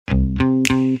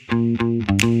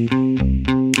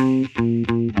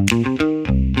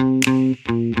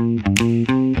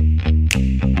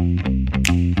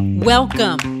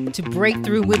Welcome to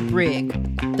Breakthrough with Brig,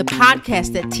 the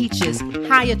podcast that teaches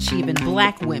high-achieving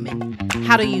Black women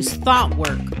how to use thought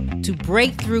work to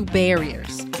break through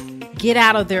barriers, get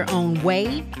out of their own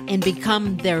way, and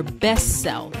become their best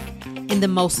self in the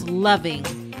most loving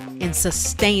and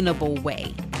sustainable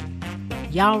way.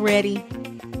 Y'all ready?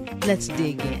 Let's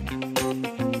dig in.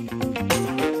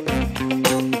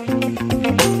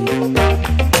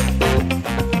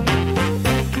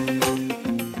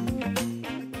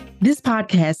 This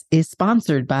podcast is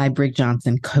sponsored by Brig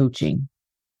Johnson Coaching.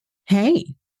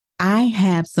 Hey, I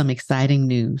have some exciting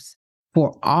news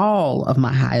for all of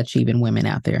my high-achieving women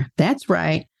out there. That's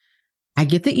right. I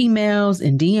get the emails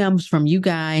and DMs from you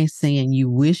guys saying you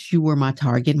wish you were my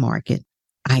target market.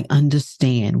 I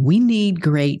understand. We need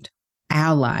great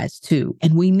allies too,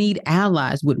 and we need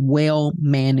allies with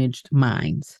well-managed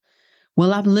minds.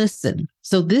 Well, I've listened.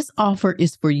 So this offer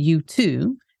is for you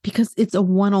too, because it's a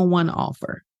one-on-one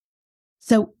offer.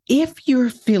 So if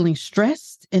you're feeling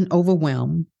stressed and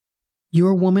overwhelmed, you're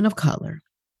a woman of color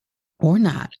or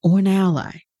not, or an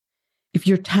ally. If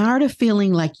you're tired of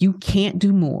feeling like you can't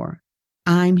do more,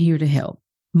 I'm here to help.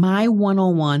 My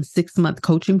one-on-one 6-month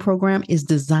coaching program is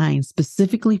designed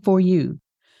specifically for you.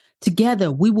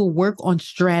 Together, we will work on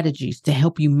strategies to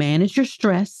help you manage your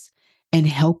stress and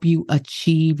help you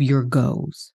achieve your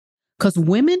goals. Because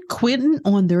women quitting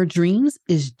on their dreams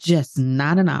is just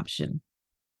not an option.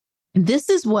 This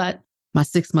is what my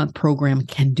 6-month program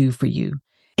can do for you.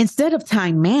 Instead of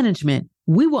time management,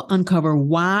 we will uncover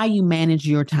why you manage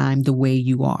your time the way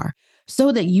you are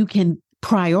so that you can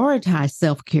prioritize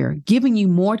self-care, giving you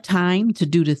more time to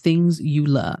do the things you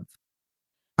love.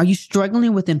 Are you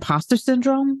struggling with imposter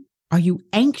syndrome? Are you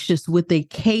anxious with a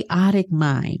chaotic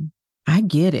mind? I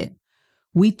get it.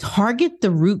 We target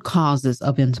the root causes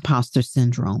of imposter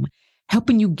syndrome,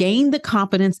 helping you gain the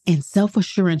confidence and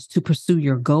self-assurance to pursue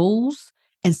your goals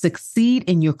and succeed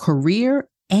in your career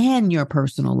and your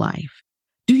personal life.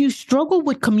 Do you struggle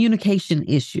with communication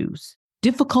issues,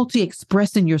 difficulty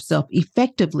expressing yourself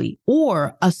effectively,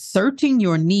 or asserting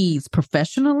your needs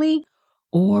professionally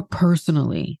or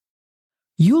personally?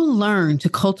 You'll learn to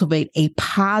cultivate a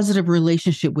positive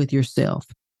relationship with yourself.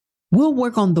 We'll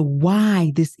work on the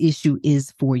why this issue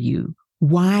is for you,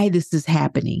 why this is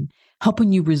happening,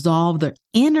 helping you resolve the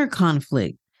inner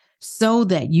conflict so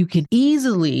that you can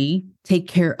easily take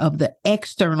care of the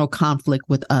external conflict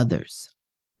with others.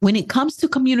 When it comes to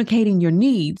communicating your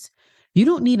needs, you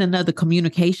don't need another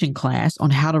communication class on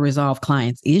how to resolve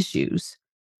clients' issues.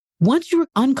 Once you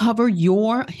uncover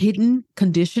your hidden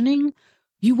conditioning,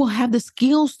 you will have the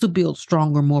skills to build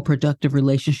stronger, more productive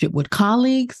relationship with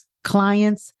colleagues,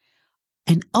 clients,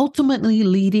 and ultimately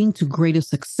leading to greater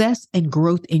success and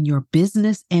growth in your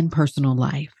business and personal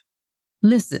life.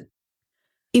 Listen,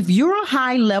 if you're a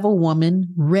high-level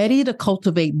woman ready to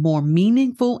cultivate more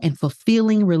meaningful and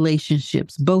fulfilling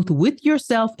relationships, both with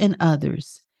yourself and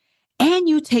others, and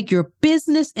you take your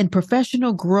business and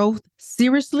professional growth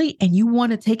seriously and you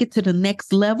want to take it to the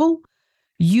next level,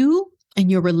 you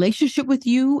and your relationship with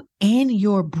you and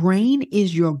your brain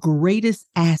is your greatest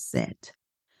asset.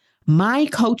 My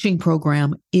coaching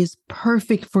program is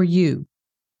perfect for you.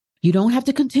 You don't have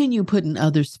to continue putting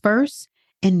others first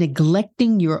and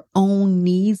neglecting your own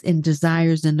needs and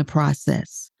desires in the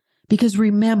process. Because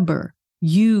remember,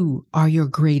 you are your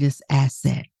greatest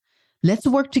asset. Let's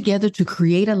work together to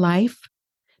create a life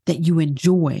that you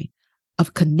enjoy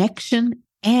of connection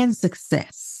and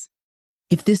success.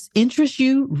 If this interests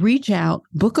you, reach out,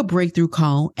 book a breakthrough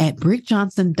call at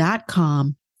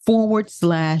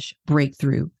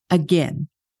brigjohnson.com/breakthrough. Again,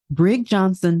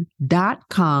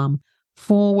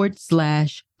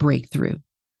 brigjohnson.com/breakthrough.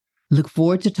 Look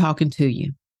forward to talking to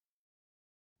you.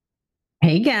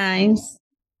 Hey guys,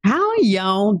 how are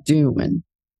y'all doing?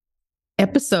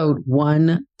 Episode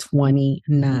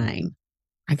 129.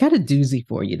 I got a doozy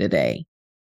for you today.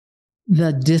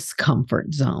 The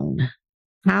discomfort zone.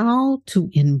 How to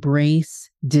embrace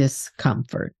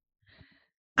discomfort.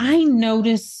 I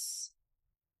notice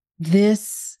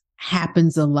this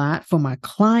happens a lot for my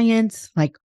clients.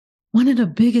 Like, one of the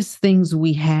biggest things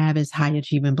we have as high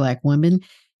achieving Black women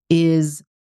is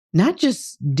not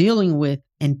just dealing with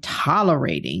and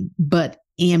tolerating, but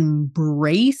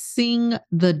embracing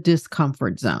the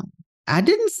discomfort zone. I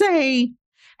didn't say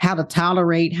how to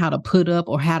tolerate, how to put up,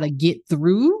 or how to get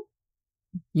through.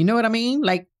 You know what I mean?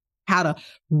 Like how to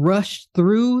rush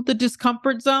through the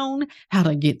discomfort zone, how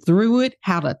to get through it,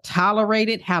 how to tolerate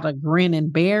it, how to grin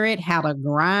and bear it, how to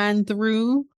grind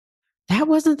through. That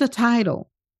wasn't the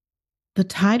title. The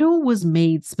title was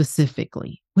made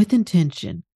specifically with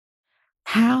intention.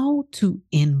 How to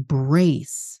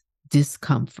embrace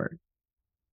discomfort.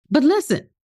 But listen,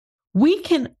 we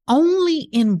can only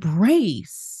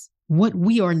embrace what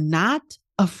we are not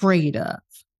afraid of.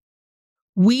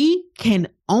 We can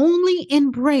only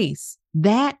embrace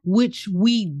that which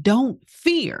we don't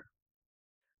fear.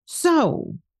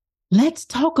 So let's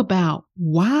talk about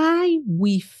why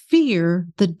we fear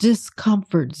the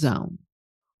discomfort zone.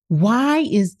 Why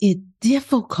is it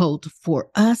difficult for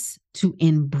us to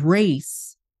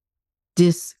embrace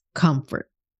discomfort?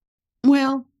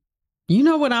 Well, you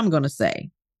know what I'm going to say.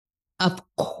 Of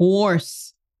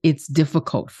course, it's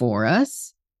difficult for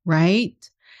us, right?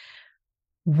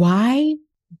 Why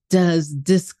does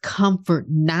discomfort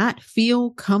not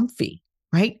feel comfy,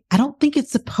 right? I don't think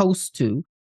it's supposed to,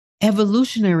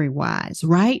 evolutionary wise,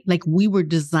 right? Like we were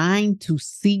designed to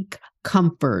seek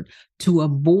comfort, to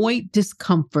avoid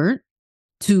discomfort,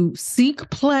 to seek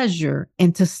pleasure,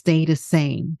 and to stay the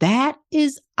same. That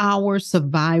is our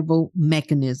survival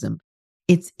mechanism.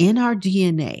 It's in our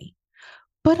DNA.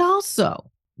 But also,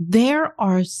 there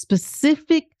are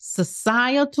specific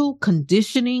societal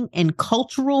conditioning and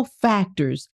cultural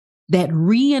factors that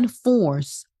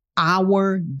reinforce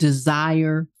our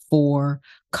desire for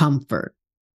comfort.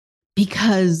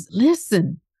 Because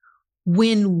listen,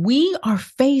 when we are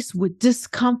faced with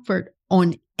discomfort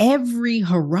on every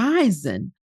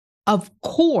horizon, of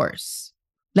course,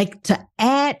 like to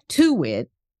add to it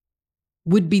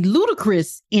would be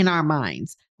ludicrous in our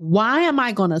minds. Why am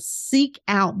I going to seek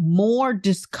out more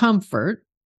discomfort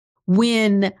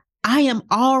when I am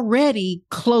already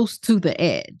close to the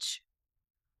edge,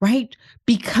 right?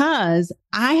 Because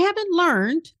I haven't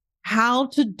learned how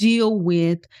to deal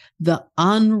with the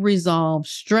unresolved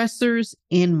stressors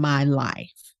in my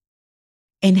life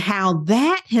and how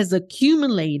that has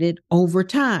accumulated over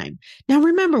time. Now,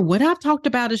 remember, what I've talked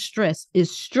about is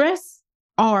stress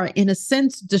are, in a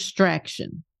sense,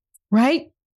 distraction, right?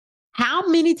 How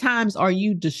many times are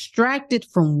you distracted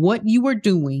from what you are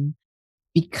doing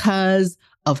because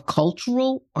of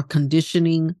cultural or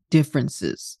conditioning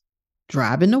differences?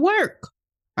 Driving to work,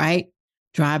 right?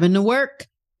 Driving to work.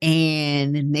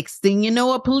 And next thing you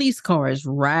know, a police car is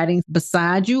riding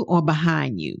beside you or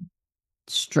behind you.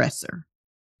 Stressor.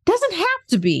 Doesn't have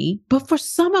to be, but for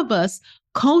some of us,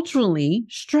 culturally,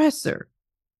 stressor,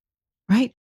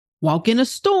 right? Walk in a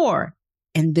store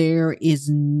and there is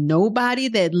nobody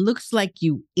that looks like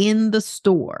you in the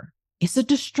store. It's a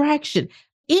distraction.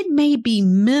 It may be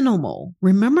minimal.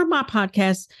 Remember my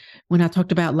podcast when I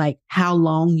talked about like how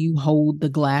long you hold the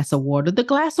glass of water? The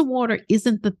glass of water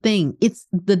isn't the thing. It's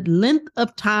the length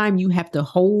of time you have to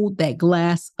hold that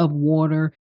glass of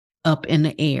water up in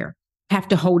the air. Have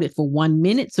to hold it for 1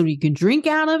 minute so you can drink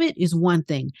out of it is one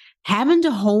thing. Having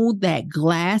to hold that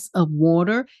glass of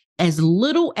water, as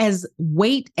little as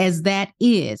weight as that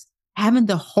is, having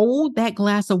to hold that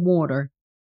glass of water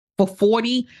for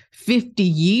 40, 50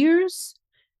 years,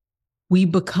 we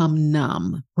become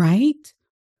numb, right?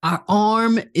 Our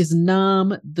arm is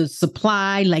numb, the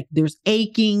supply, like there's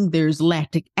aching, there's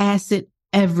lactic acid,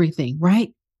 everything,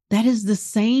 right? That is the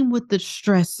same with the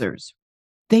stressors.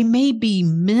 They may be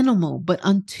minimal, but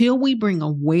until we bring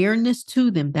awareness to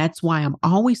them, that's why I'm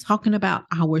always talking about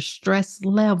our stress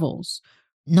levels,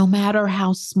 no matter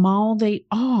how small they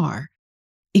are.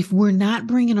 If we're not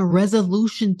bringing a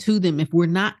resolution to them, if we're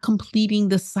not completing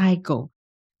the cycle,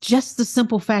 just the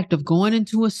simple fact of going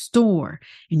into a store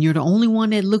and you're the only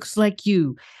one that looks like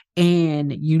you,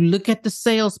 and you look at the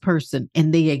salesperson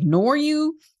and they ignore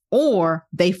you or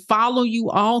they follow you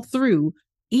all through,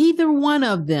 either one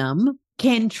of them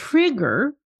can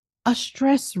trigger a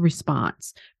stress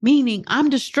response, meaning I'm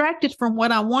distracted from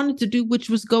what I wanted to do, which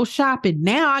was go shopping.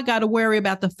 Now I got to worry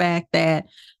about the fact that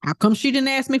how come she didn't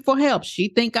ask me for help? She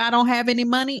think I don't have any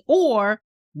money, or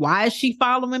why is she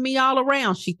following me all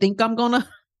around? She think I'm going to,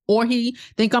 or he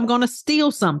think I'm going to steal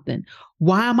something.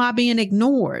 Why am I being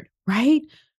ignored? Right?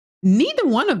 Neither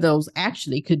one of those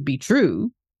actually could be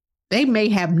true. They may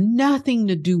have nothing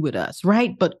to do with us,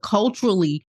 right? But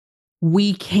culturally,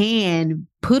 we can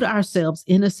put ourselves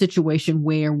in a situation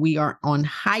where we are on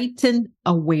heightened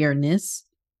awareness.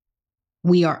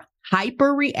 We are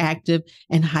hyper reactive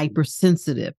and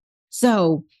hypersensitive.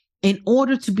 So in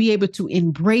order to be able to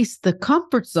embrace the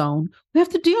comfort zone, we have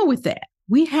to deal with that.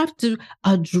 We have to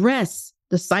address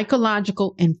the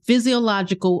psychological and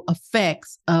physiological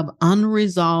effects of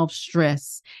unresolved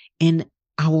stress and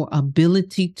our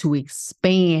ability to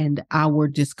expand our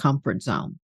discomfort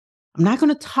zone. I'm not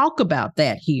going to talk about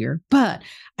that here, but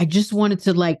I just wanted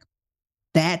to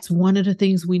that's one of the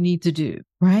things we need to do,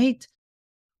 right?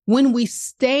 When we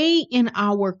stay in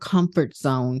our comfort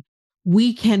zone,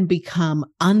 we can become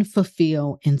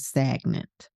unfulfilled and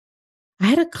stagnant. I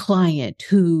had a client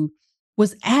who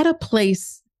was at a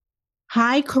place,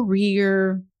 high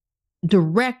career,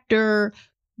 director,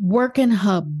 working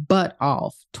her butt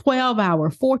off,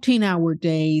 12-hour, 14-hour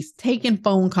days, taking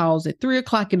phone calls at 3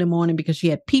 o'clock in the morning because she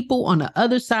had people on the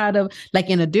other side of, like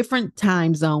in a different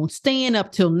time zone, staying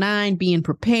up till 9, being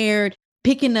prepared,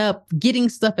 picking up, getting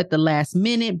stuff at the last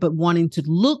minute, but wanting to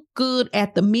look good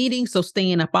at the meeting. So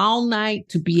staying up all night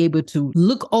to be able to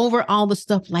look over all the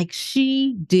stuff. Like,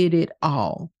 she did it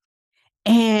all.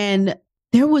 And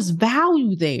there was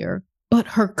value there, but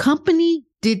her company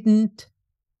didn't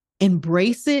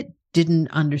embrace it, didn't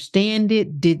understand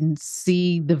it, didn't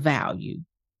see the value,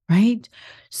 right?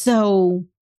 So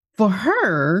for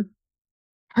her,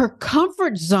 her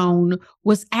comfort zone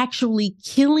was actually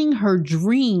killing her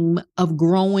dream of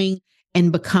growing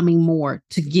and becoming more,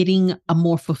 to getting a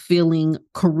more fulfilling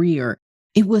career.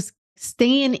 It was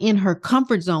staying in her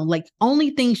comfort zone. Like,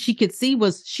 only thing she could see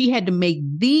was she had to make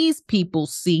these people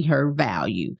see her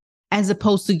value, as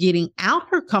opposed to getting out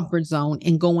her comfort zone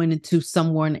and going into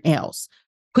someone else,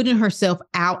 putting herself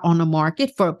out on the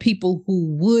market for people who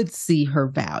would see her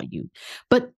value.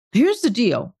 But here's the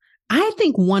deal. I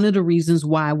think one of the reasons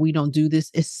why we don't do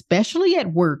this, especially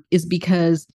at work, is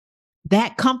because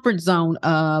that comfort zone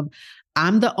of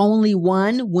I'm the only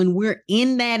one, when we're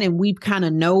in that and we kind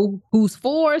of know who's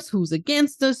for us, who's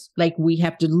against us, like we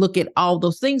have to look at all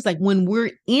those things. Like, when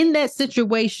we're in that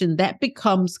situation, that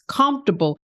becomes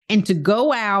comfortable. And to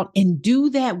go out and do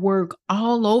that work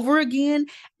all over again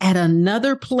at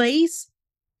another place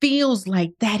feels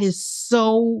like that is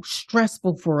so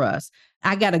stressful for us.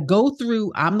 I got to go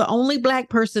through, I'm the only Black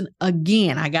person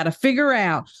again. I got to figure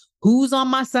out who's on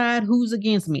my side, who's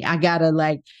against me. I got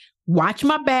to watch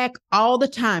my back all the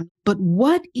time. But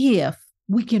what if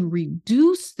we can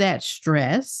reduce that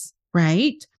stress,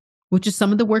 right? Which is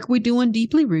some of the work we do in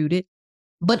Deeply Rooted.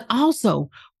 But also,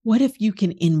 what if you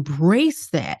can embrace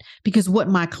that? Because what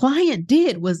my client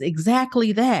did was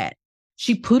exactly that.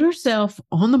 She put herself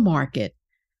on the market.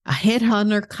 A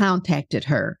headhunter contacted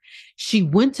her. She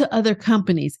went to other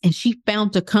companies and she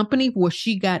found a company where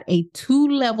she got a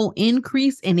 2-level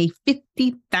increase and a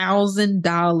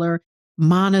 $50,000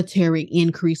 monetary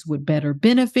increase with better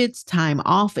benefits, time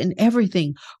off, and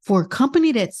everything, for a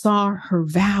company that saw her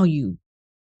value.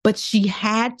 But she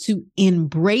had to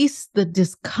embrace the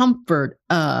discomfort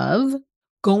of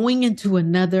going into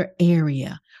another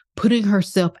area, putting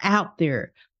herself out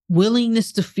there,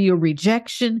 willingness to feel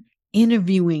rejection,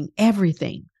 interviewing,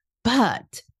 everything.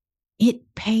 But it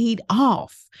paid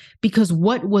off, because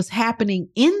what was happening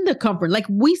in the comfort, like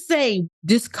we say,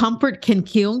 discomfort can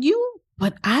kill you,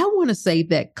 but I want to say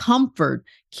that comfort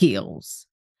kills.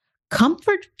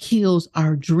 Comfort kills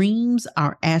our dreams,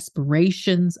 our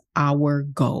aspirations, our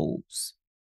goals.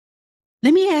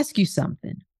 Let me ask you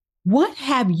something. What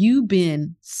have you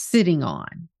been sitting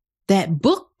on? That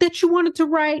book that you wanted to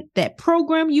write, that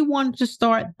program you wanted to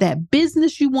start, that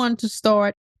business you wanted to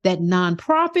start, that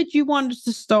nonprofit you wanted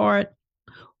to start.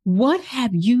 What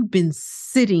have you been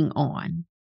sitting on?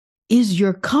 Is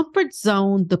your comfort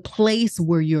zone the place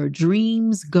where your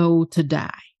dreams go to die?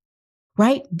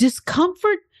 Right?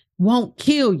 Discomfort won't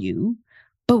kill you.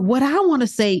 But what I want to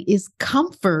say is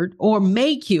comfort, or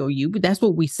may kill you, but that's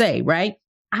what we say, right?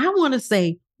 I want to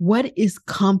say, what is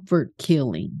comfort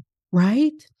killing,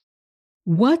 right?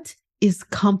 What is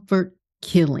comfort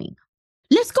killing?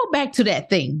 Let's go back to that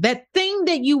thing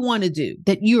that you want to do,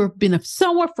 that you've been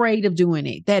so afraid of doing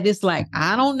it, that it's like,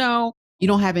 I don't know, you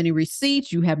don't have any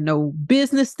receipts, you have no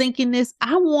business thinking this.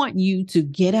 I want you to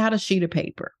get out a sheet of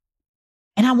paper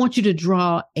and I want you to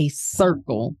draw a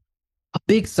circle, a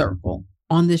big circle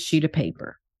on this sheet of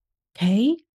paper.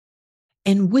 Okay.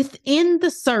 And within the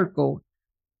circle,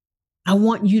 I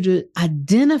want you to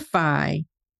identify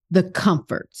the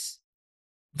comforts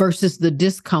versus the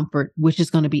discomfort, which is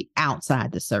going to be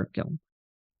outside the circle.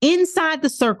 Inside the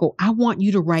circle, I want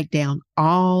you to write down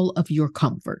all of your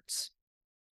comforts.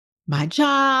 My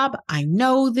job, I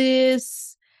know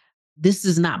this. This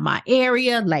is not my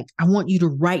area. Like, I want you to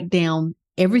write down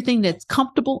everything that's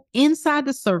comfortable inside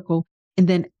the circle. And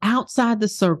then outside the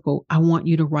circle, I want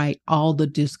you to write all the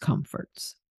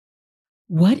discomforts.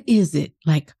 What is it?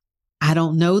 Like, I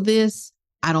don't know this.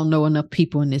 I don't know enough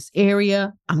people in this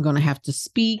area. I'm going to have to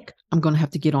speak. I'm going to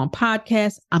have to get on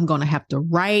podcasts. I'm going to have to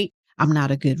write. I'm not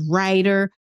a good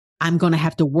writer. I'm going to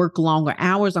have to work longer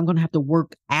hours. I'm going to have to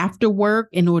work after work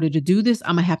in order to do this.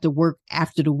 I'm going to have to work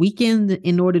after the weekend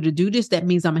in order to do this. That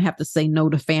means I'm going to have to say no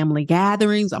to family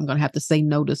gatherings. I'm going to have to say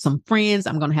no to some friends.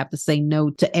 I'm going to have to say no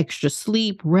to extra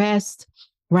sleep, rest,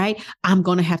 right? I'm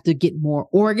going to have to get more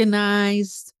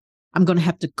organized. I'm going to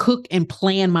have to cook and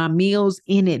plan my meals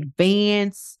in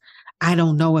advance. I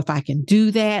don't know if I can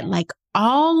do that. Like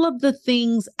all of the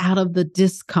things out of the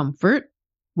discomfort,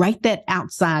 write that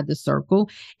outside the circle,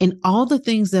 and all the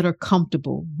things that are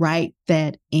comfortable, write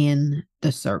that in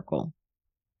the circle.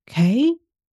 Okay.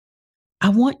 I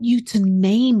want you to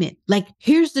name it. Like,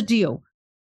 here's the deal.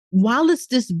 While it's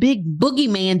this big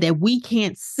boogeyman that we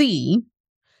can't see,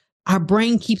 our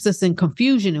brain keeps us in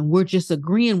confusion and we're just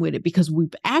agreeing with it because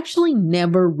we've actually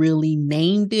never really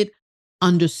named it,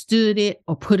 understood it,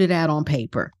 or put it out on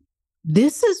paper.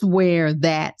 This is where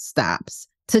that stops.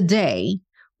 Today,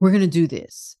 we're going to do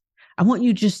this. I want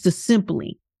you just to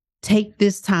simply take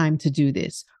this time to do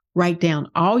this. Write down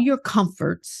all your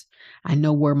comforts. I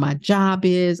know where my job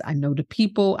is. I know the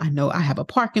people. I know I have a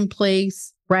parking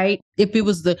place, right? If it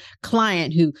was the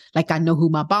client who, like, I know who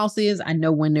my boss is. I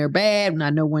know when they're bad and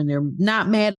I know when they're not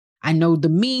mad. I know the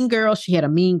mean girl. She had a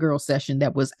mean girl session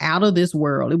that was out of this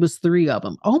world. It was 3 of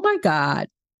them. Oh my God.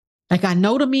 Like, I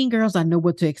know the mean girls. I know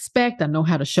what to expect. I know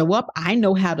how to show up. I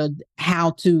know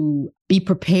how to be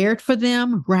prepared for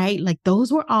them, right? Like,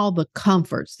 those were all the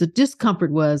comforts. The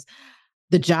discomfort was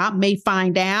the job may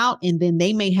find out, and then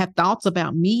they may have thoughts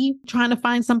about me trying to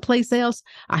find someplace else.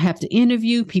 I have to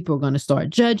interview. People are going to start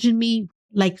judging me.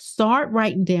 Like, start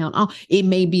writing down, oh, it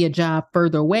may be a job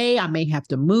further away. I may have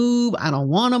to move. I don't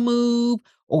want to move,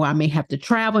 or I may have to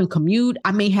travel and commute.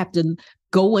 I may have to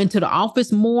go into the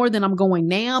office more than I'm going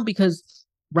now because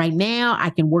right now I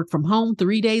can work from home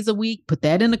 3 days a week. Put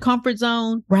that in the comfort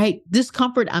zone, right?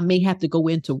 Discomfort, I may have to go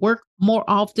into work more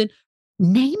often.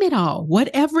 Name it all,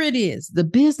 whatever it is, the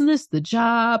business, the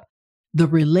job, the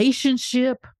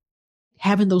relationship,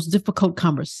 having those difficult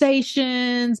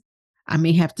conversations. I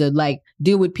may have to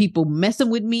deal with people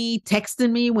messing with me,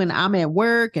 texting me when I'm at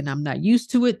work and I'm not used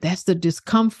to it. That's the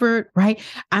discomfort, right?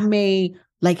 I may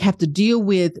have to deal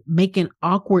with making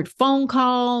awkward phone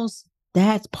calls.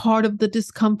 That's part of the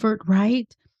discomfort,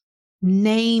 right?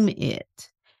 Name it.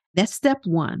 That's step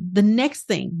 1. The next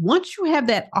thing, once you have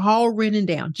that all written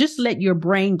down, just let your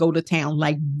brain go to town,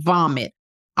 like vomit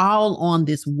all on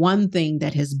this one thing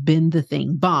that has been the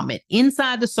thing. Vomit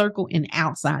inside the circle and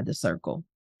outside the circle.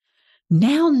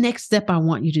 Now, next step I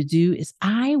want you to do is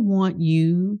I want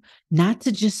you not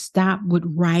to just stop with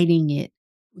writing it.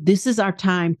 This is our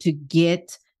time to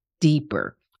get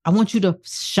deeper. I want you to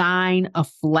shine a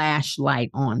flashlight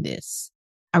on this.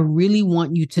 I really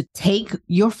want you to take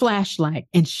your flashlight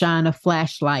and shine a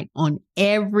flashlight on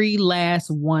every last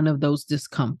one of those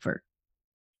discomfort.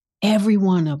 Every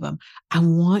one of them. I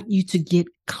want you to get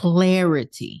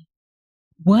clarity.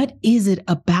 What is it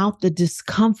about the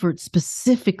discomfort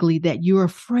specifically that you're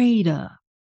afraid of?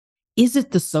 Is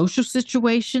it the social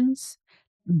situations?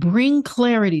 Bring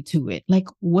clarity to it. Like,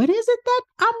 what is it that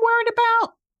I'm worried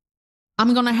about?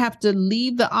 I'm going to have to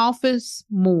leave the office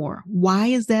more. Why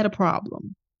is that a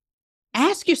problem?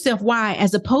 Ask yourself why,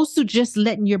 as opposed to just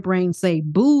letting your brain say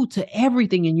boo to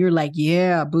everything. And you're like,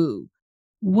 yeah, boo.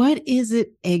 What is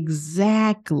it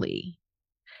exactly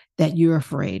that you're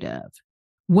afraid of?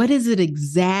 What is it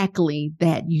exactly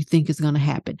that you think is going to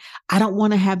happen? I don't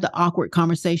want to have the awkward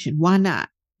conversation. Why not?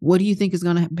 What do you think is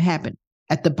going to happen?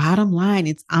 At the bottom line,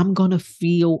 it's I'm going to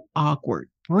feel awkward.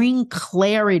 Bring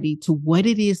clarity to what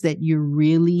it is that you're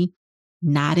really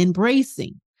not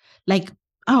embracing. Like,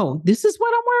 oh, this is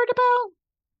what I'm worried about.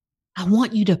 I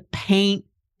want you to paint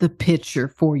the picture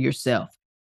for yourself.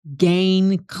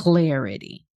 Gain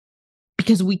clarity.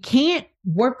 Because we can't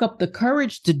work up the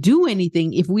courage to do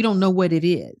anything if we don't know what it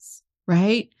is,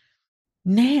 right?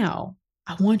 Now,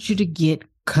 I want you to get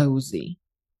cozy.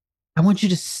 I want you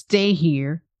to stay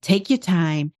here, take your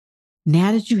time.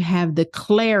 Now that you have the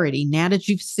clarity, now that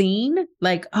you've seen,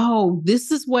 oh,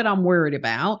 this is what I'm worried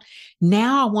about.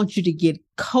 Now I want you to get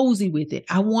cozy with it.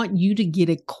 I want you to get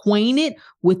acquainted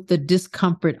with the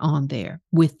discomfort on there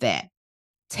with that.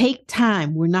 Take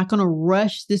time. We're not going to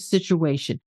rush this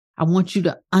situation. I want you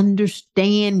to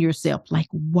understand yourself. Like,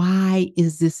 why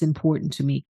is this important to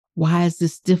me? Why is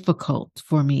this difficult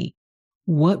for me?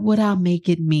 What would I make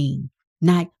it mean?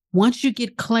 Now, once you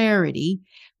get clarity,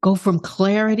 go from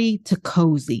clarity to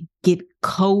cozy. Get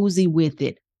cozy with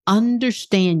it.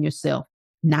 Understand yourself,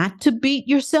 not to beat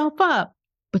yourself up,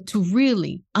 but to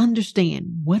really understand,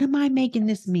 what am I making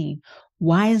this mean?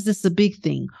 Why is this a big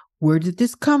thing? Where did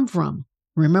this come from?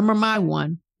 Remember my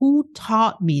one. Who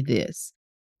taught me this?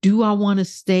 Do I want to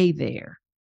stay there?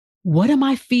 What am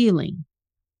I feeling?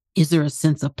 Is there a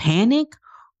sense of panic?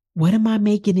 What am I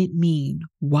making it mean?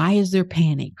 Why is there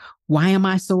panic? Why am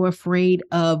I so afraid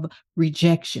of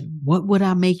rejection? What would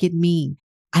I make it mean?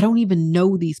 I don't even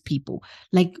know these people.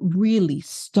 Really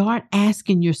start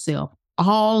asking yourself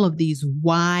all of these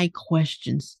why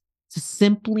questions. to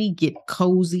simply get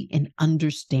cozy and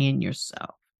understand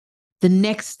yourself. The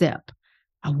next step,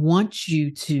 I want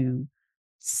you to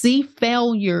see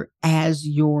failure as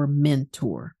your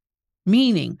mentor,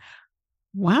 meaning,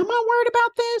 why am I worried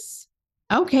about this?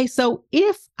 Okay, so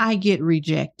if I get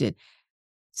rejected,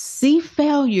 see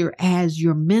failure as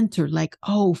your mentor, like,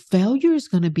 oh, failure is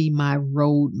going to be my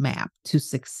roadmap to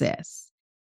success.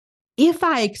 If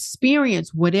I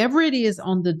experience whatever it is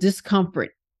on the discomfort,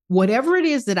 whatever it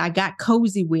is that I got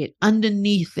cozy with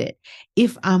underneath it,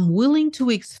 if I'm willing to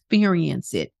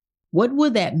experience it, what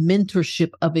will that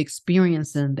mentorship of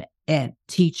experiencing that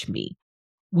teach me?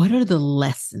 What are the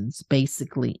lessons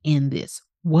basically in this?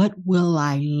 What will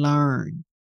I learn?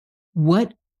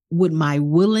 What would my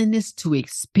willingness to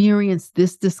experience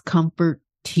this discomfort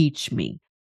teach me?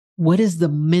 What is the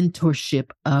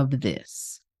mentorship of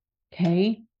this?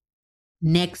 Okay.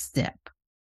 Next step,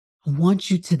 I want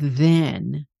you to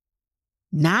then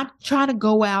not try to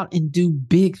go out and do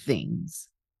big things.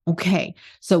 Okay.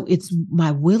 So it's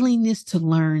my willingness to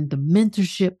learn the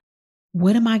mentorship.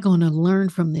 What am I going to learn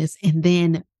from this? And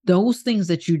then those things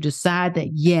that you decide that,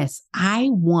 yes, I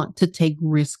want to take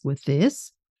risk with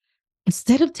this.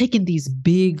 Instead of taking these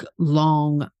big,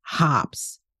 long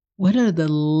hops, what are the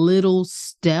little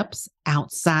steps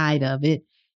outside of it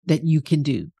that you can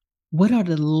do? What are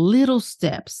the little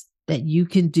steps that you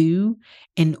can do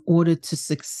in order to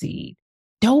succeed?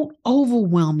 Don't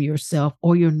overwhelm yourself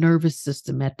or your nervous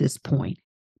system at this point.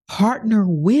 Partner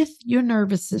with your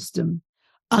nervous system,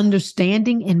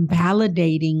 understanding and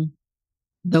validating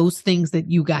those things that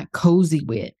you got cozy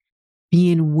with,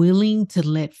 being willing to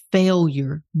let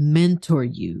failure mentor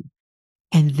you,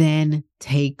 and then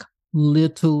take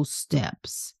little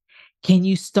steps. Can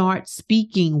you start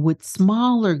speaking with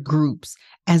smaller groups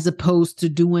as opposed to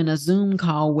doing a Zoom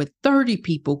call with 30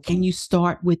 people? Can you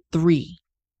start with 3,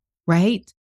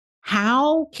 right?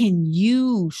 How can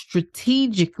you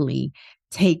strategically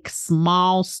take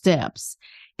small steps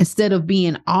instead of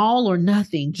being all or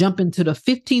nothing, jump into the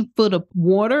 15-foot of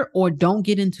water or don't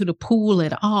get into the pool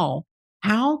at all?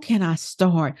 How can I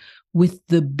start with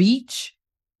the beach,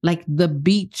 like the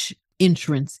beach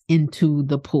entrance into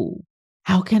the pool?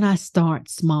 How can I start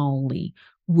smallly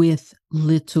with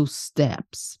little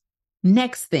steps?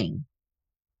 Next thing,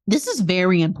 this is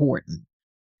very important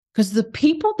because the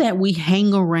people that we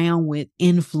hang around with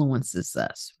influences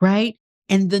us, right?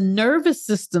 And the nervous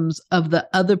systems of the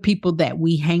other people that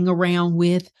we hang around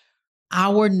with,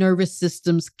 our nervous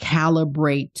systems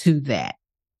calibrate to that.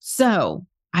 So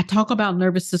I talk about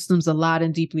nervous systems a lot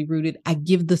in Deeply Rooted. I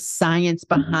give the science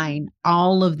behind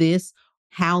all of this,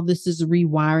 how this is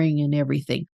rewiring and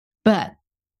everything. But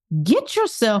get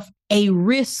yourself a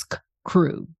risk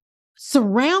crew.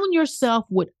 Surround yourself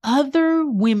with other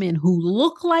women who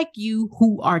look like you,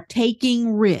 who are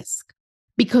taking risk,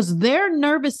 because their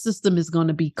nervous system is going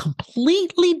to be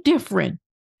completely different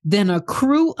than a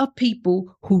crew of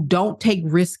people who don't take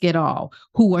risk at all,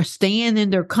 who are staying in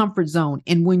their comfort zone.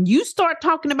 And when you start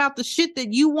talking about the shit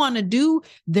that you want to do,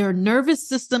 their nervous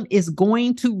system is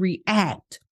going to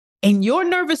react. And your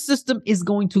nervous system is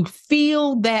going to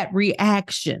feel that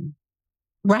reaction,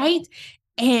 right?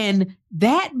 And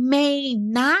that may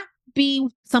not be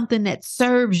something that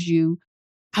serves you.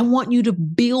 I want you to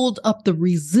build up the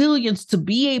resilience to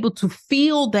be able to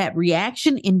feel that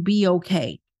reaction and be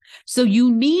okay. So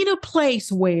you need a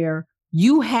place where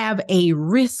you have a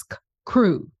risk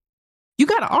crew. You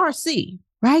got an RC,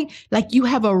 right? Like you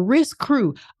have a risk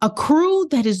crew, a crew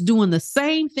that is doing the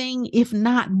same thing, if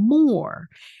not more.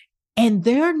 And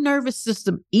their nervous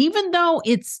system, even though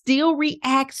it still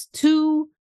reacts to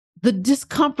the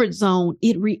discomfort zone,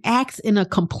 it reacts in a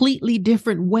completely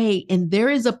different way. And there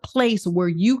is a place where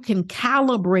you can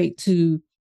calibrate to,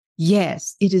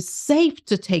 yes, it is safe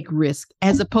to take risk,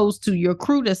 as opposed to your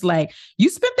crew that's like, you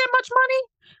spent that much money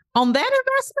on that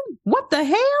investment? What the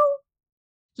hell?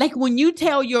 Like when you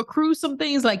tell your crew some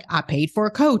things like, I paid for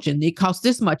a coach and it cost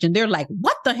this much. And they're like,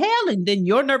 what the hell? And then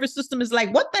your nervous system is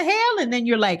like, what the hell? And then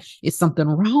you're like, is something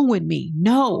wrong with me?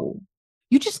 No,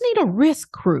 you just need a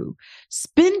risk crew.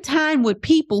 Spend time with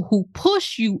people who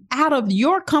push you out of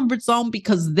your comfort zone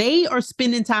because they are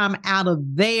spending time out of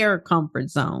their comfort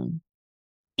zone.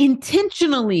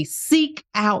 Intentionally seek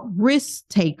out risk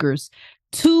takers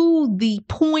to the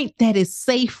point that is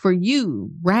safe for you,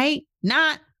 right?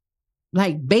 Not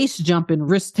like base jumping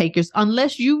risk takers,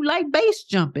 unless you like base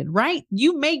jumping, right?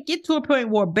 You may get to a point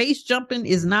where base jumping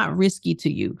is not risky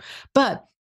to you, but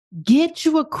get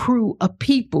you a crew of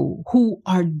people who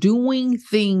are doing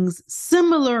things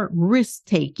similar risk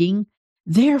taking.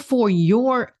 Therefore,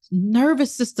 your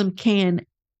nervous system can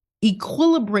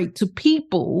equilibrate to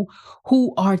people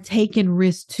who are taking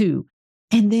risks too,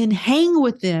 and then hang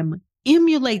with them,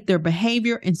 emulate their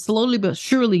behavior, and slowly but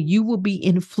surely you will be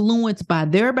influenced by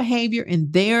their behavior,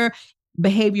 and their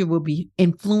behavior will be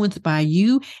influenced by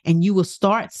you, and you will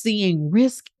start seeing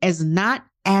risk as not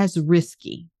as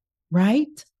risky,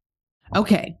 right?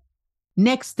 Okay.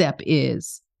 Next step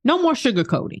is no more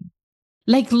sugarcoating.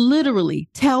 Like literally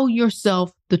tell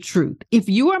yourself the truth. If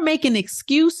you are making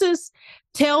excuses,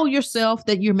 tell yourself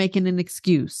that you're making an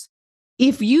excuse.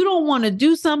 If you don't want to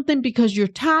do something because you're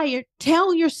tired,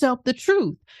 tell yourself the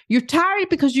truth. You're tired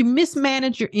because you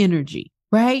mismanage your energy,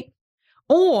 right?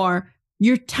 Or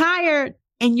you're tired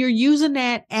and you're using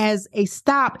that as a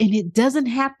stop, and it doesn't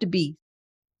have to be.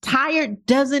 Tired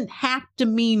doesn't have to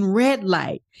mean red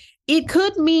light. It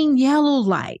could mean yellow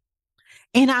light.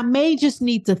 And I may just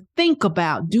need to think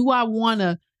about, do I want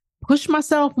to push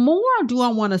myself more or do I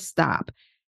want to stop?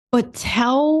 But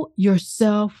tell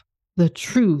yourself the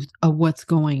truth of what's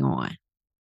going on.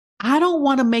 I don't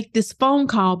want to make this phone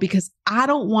call because I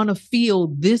don't want to feel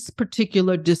this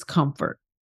particular discomfort.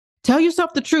 Tell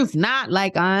yourself the truth, not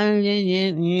like, and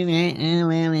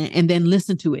then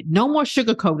listen to it. No more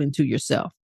sugarcoating to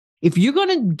yourself. If you're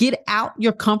going to get out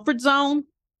your comfort zone,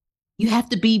 you have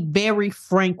to be very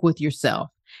frank with yourself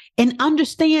and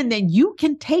understand that you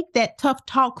can take that tough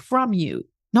talk from you.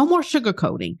 No more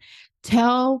sugarcoating.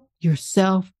 Tell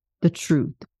yourself the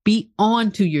truth. Be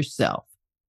on to yourself.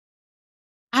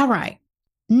 All right.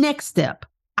 Next step,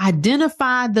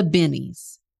 identify the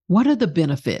bennies. What are the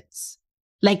benefits?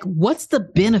 Like, what's the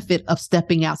benefit of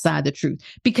stepping outside the truth?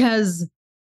 Because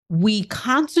we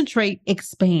concentrate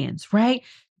expands, right?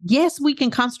 Yes, we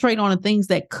can concentrate on the things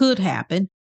that could happen,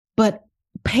 but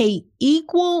pay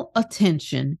equal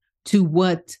attention to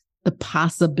what the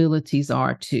possibilities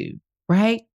are too,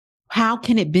 right? How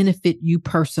can it benefit you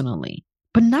personally?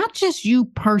 But not just you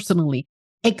personally,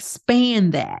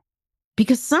 expand that.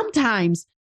 Because sometimes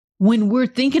when we're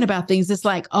thinking about things, it's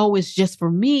like, oh, it's just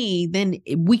for me, then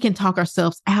we can talk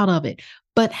ourselves out of it.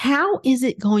 But how is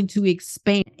it going to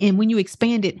expand? And when you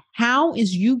expand it, how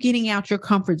is you getting out your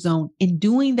comfort zone and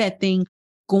doing that thing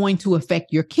going to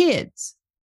affect your kids,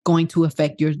 going to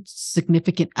affect your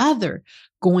significant other,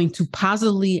 going to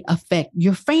positively affect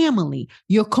your family,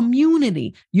 your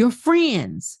community, your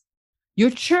friends,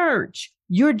 your church,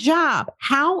 your job?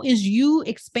 How is you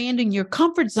expanding your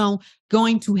comfort zone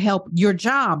going to help your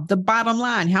job, the bottom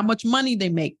line, how much money they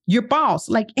make, your boss,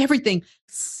 like everything?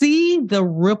 See the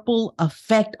ripple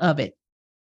effect of it.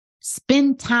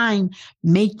 Spend time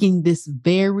making this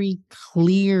very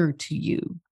clear to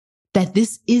you that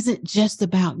this isn't just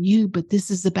about you, but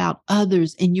this is about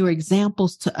others and your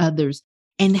examples to others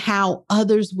and how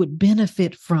others would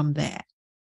benefit from that.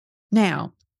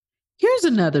 Now, here's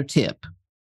another tip.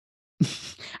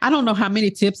 I don't know how many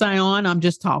tips I'm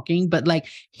just talking, but like,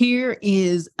 here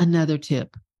is another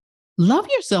tip. Love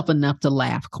yourself enough to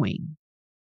laugh, queen.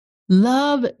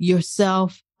 Love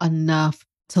yourself enough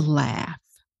to laugh.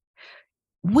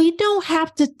 We don't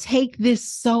have to take this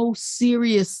so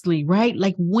seriously, right?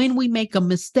 Like when we make a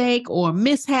mistake or a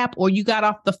mishap, or you got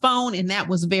off the phone and that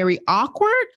was very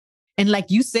awkward. And like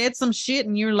you said some shit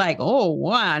and you're like, oh,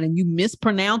 wow. And you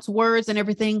mispronounce words and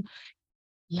everything.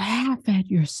 Laugh at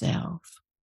yourself.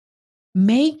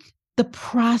 Make the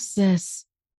process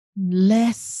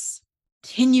less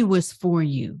tenuous for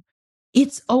you.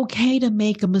 It's okay to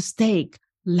make a mistake.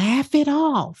 Laugh it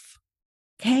off.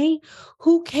 Okay?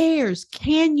 Who cares?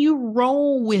 Can you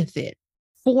roll with it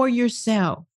for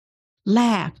yourself?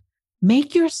 Laugh.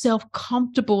 Make yourself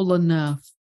comfortable enough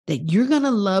that you're going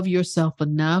to love yourself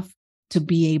enough to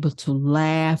be able to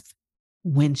laugh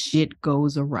when shit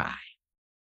goes awry.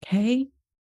 Okay?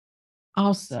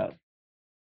 Also,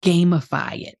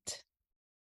 gamify it.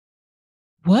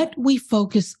 What we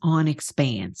focus on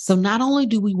expands. So not only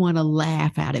do we want to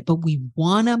laugh at it, but we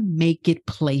want to make it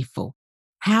playful.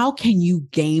 How can you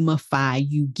gamify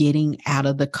you getting out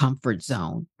of the comfort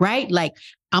zone, right? Like,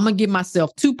 I'm going to give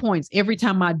myself 2 points every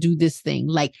time I do this thing.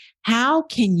 Like, how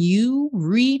can you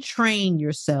retrain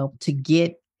yourself to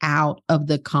get out of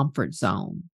the comfort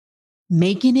zone?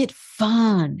 Making it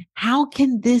fun. How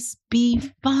can this be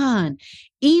fun?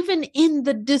 Even in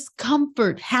the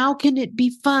discomfort, how can it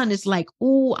be fun? It's like,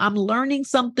 oh, I'm learning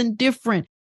something different.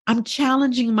 I'm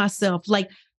challenging myself. Like,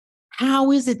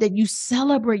 how is it that you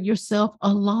celebrate yourself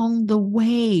along the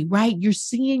way, right? You're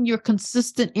seeing your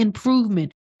consistent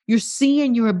improvement. You're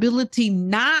seeing your ability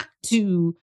not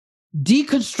to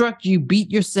deconstruct you, beat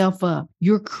yourself up.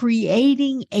 You're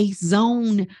creating a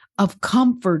zone of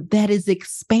comfort that is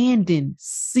expanding.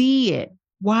 See it,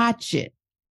 watch it,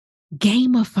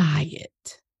 gamify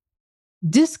it.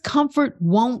 Discomfort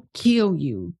won't kill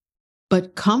you,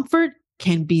 but comfort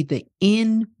can be the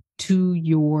end to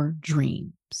your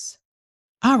dreams.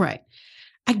 All right.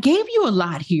 I gave you a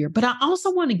lot here, but I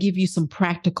also want to give you some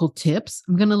practical tips.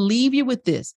 I'm going to leave you with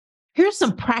this. Here's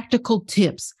some practical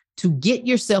tips to get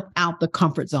yourself out the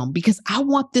comfort zone, because I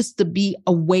want this to be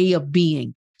a way of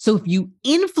being. So if you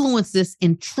influence this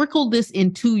and trickle this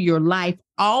into your life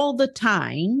all the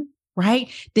time, right,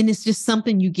 then it's just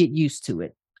something you get used to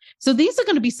it. So these are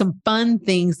going to be some fun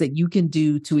things that you can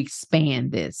do to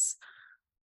expand this.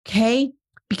 Okay?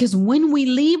 Because when we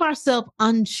leave ourselves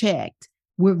unchecked,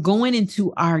 we're going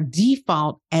into our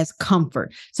default as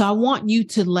comfort. So I want you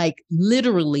to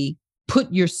literally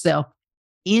put yourself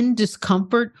in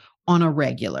discomfort on a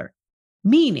regular,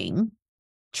 meaning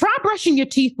try brushing your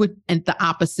teeth with the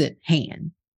opposite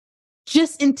hand.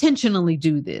 Just intentionally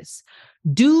do this.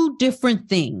 Do different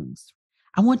things.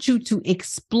 I want you to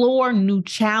explore new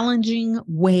challenging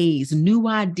ways, new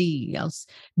ideas,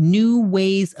 new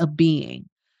ways of being.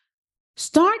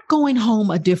 Start going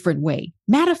home a different way.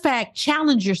 Matter of fact,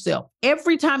 challenge yourself.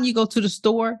 Every time you go to the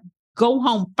store, go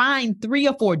home, find 3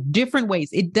 or 4 different ways.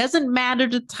 It doesn't matter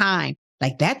the time.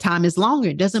 Like that time is longer.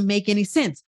 It doesn't make any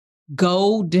sense.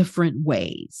 Go different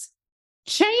ways.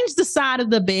 Change the side of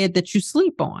the bed that you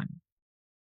sleep on.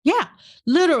 Yeah,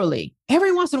 literally.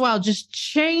 Every once in a while, just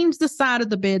change the side of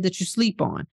the bed that you sleep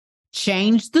on.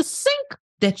 Change the sink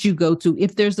that you go to.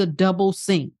 If there's a double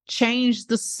sink, change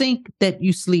the sink that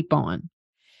you sleep on.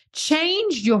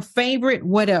 Change your favorite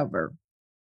whatever.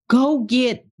 Go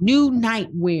get new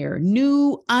nightwear,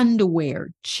 new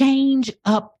underwear. Change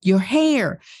up your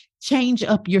hair. Change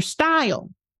up your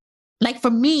style. Like for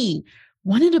me,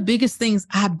 one of the biggest things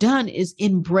I've done is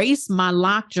embrace my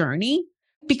lock journey,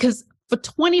 because for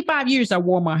 25 years, I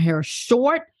wore my hair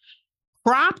short,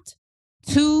 cropped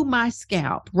to my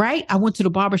scalp, right? I went to the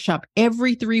barbershop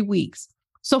every 3 weeks.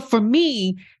 So for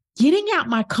me, getting out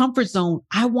my comfort zone,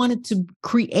 I wanted to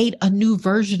create a new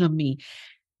version of me.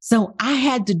 So I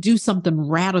had to do something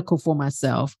radical for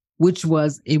myself, which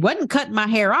was, it wasn't cutting my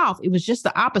hair off. It was just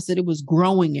the opposite. It was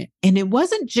growing it. And it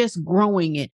wasn't just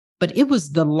growing it, but it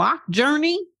was the lock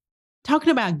journey,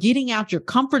 talking about getting out your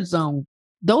comfort zone.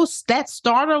 That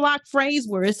starter lock phrase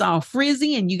where it's all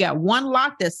frizzy and you got one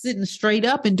lock that's sitting straight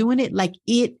up and doing it, like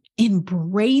it,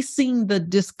 embracing the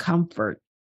discomfort.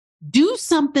 Do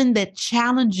something that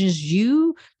challenges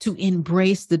you to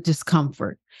embrace the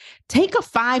discomfort. Take a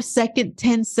 5-second,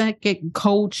 10-second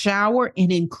cold shower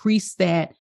and increase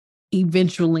that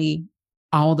eventually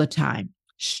all the time.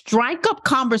 Strike up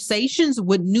conversations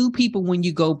with new people when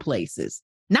you go places.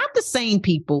 Not the same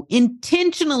people.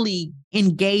 Intentionally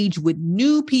engage with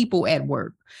new people at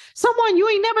work. Someone you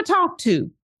ain't never talked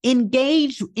to.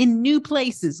 Engage in new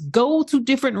places. Go to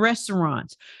different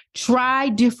restaurants. Try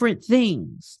different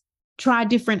things. Try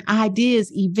different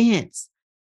ideas, events.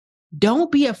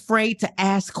 Don't be afraid to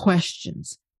ask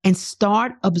questions and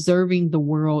start observing the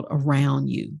world around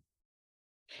you.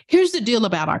 Here's the deal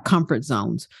about our comfort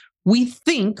zones. We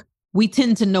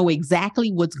tend to know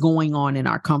exactly what's going on in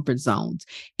our comfort zones.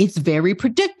 It's very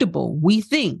predictable. We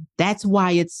think that's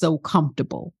why it's so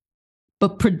comfortable.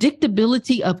 But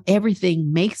predictability of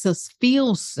everything makes us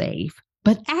feel safe,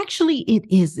 but actually it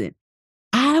isn't.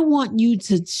 I want you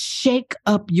to shake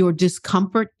up your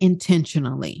discomfort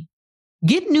intentionally.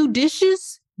 Get new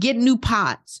dishes, get new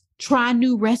pots, try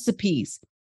new recipes.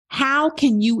 How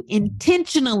can you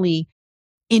intentionally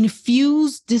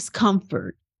infuse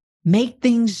discomfort? Make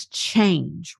things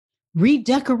change,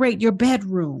 redecorate your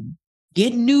bedroom,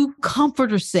 get new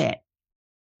comforter set,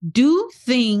 do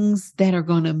things that are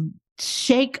going to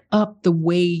shake up the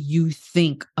way you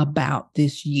think about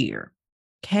this year.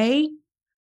 Okay.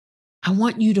 I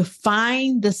want you to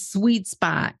find the sweet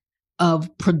spot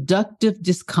of productive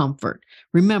discomfort.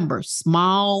 Remember,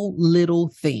 small little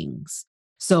things.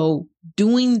 So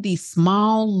doing these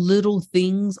small little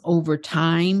things over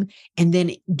time and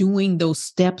then doing those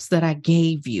steps that I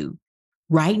gave you,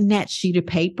 writing that sheet of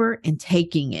paper and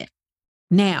taking it.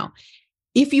 Now,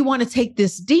 if you want to take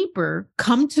this deeper,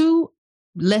 come to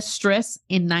Less Stress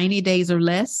in 90 Days or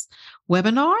Less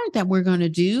webinar that we're going to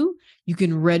do. You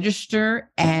can register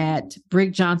at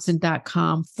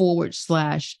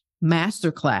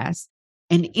brigjohnson.com/masterclass.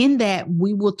 And in that,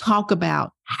 we will talk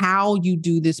about how you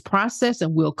do this process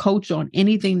and we'll coach on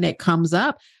anything that comes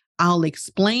up. I'll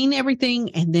explain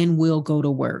everything and then we'll go to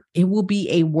work. It will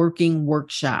be a working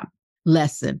workshop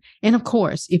lesson. And of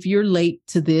course, if you're late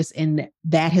to this and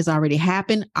that has already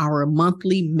happened, our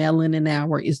monthly Melanin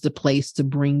Hour is the place to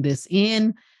bring this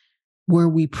in, where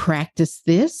we practice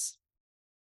this.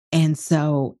 And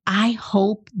so I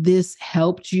hope this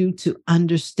helped you to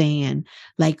understand,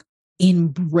 like,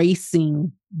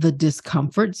 embracing the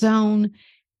discomfort zone.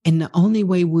 And the only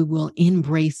way we will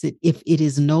embrace it if it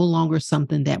is no longer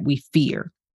something that we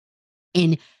fear.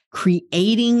 And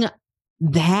creating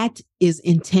that is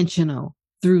intentional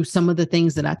through some of the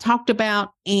things that I talked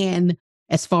about. And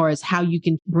as far as how you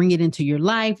can bring it into your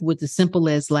life, with as simple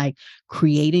as like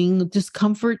creating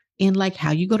discomfort in like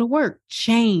how you go to work,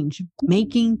 change,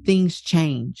 making things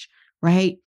change,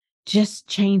 right? Just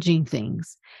changing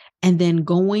things. And then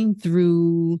going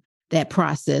through that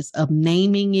process of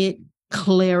naming it,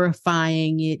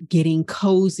 clarifying it, getting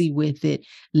cozy with it,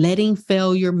 letting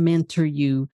failure mentor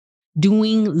you,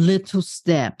 doing little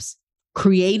steps,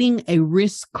 creating a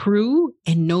risk crew,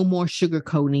 and no more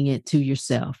sugarcoating it to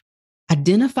yourself.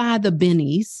 Identify the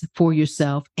bennies for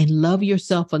yourself and love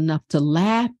yourself enough to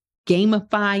laugh,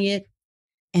 gamify it,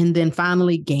 and then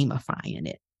finally gamifying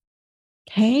it.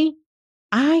 Okay?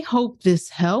 I hope this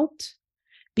helped,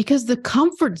 because the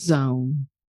comfort zone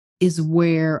is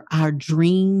where our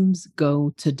dreams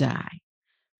go to die.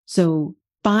 So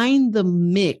find the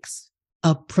mix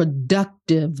of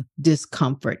productive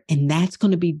discomfort, and that's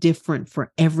going to be different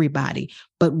for everybody.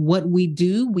 But what we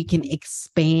do, we can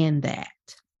expand that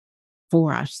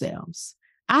for ourselves.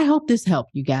 I hope this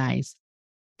helped you guys.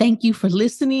 Thank you for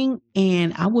listening,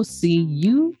 and I will see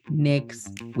you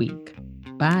next week.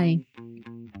 Bye.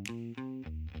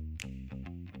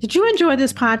 Did you enjoy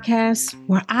this podcast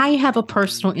where I have a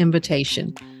personal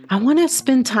invitation? I want to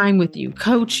spend time with you,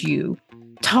 coach you,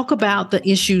 talk about the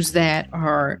issues that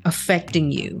are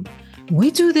affecting you.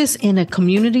 We do this in a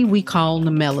community we call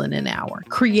the Melanin Hour,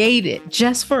 created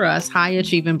just for us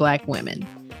high-achieving Black women.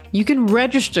 You can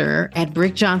register at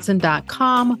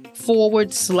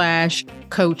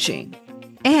brickjohnson.com/coaching.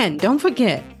 And don't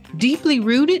forget, Deeply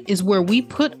Rooted is where we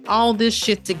put all this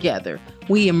shit together.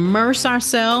 We immerse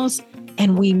ourselves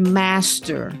and we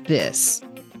master this.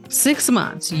 6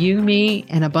 months, you, me,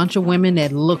 and a bunch of women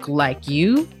that look like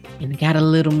you and got a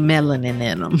little melanin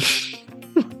in them.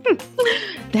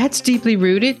 That's Deeply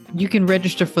Rooted. You can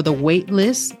register for the wait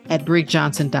list at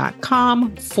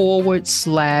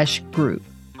brickjohnson.com/group.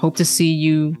 Hope to see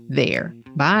you there.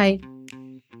 Bye.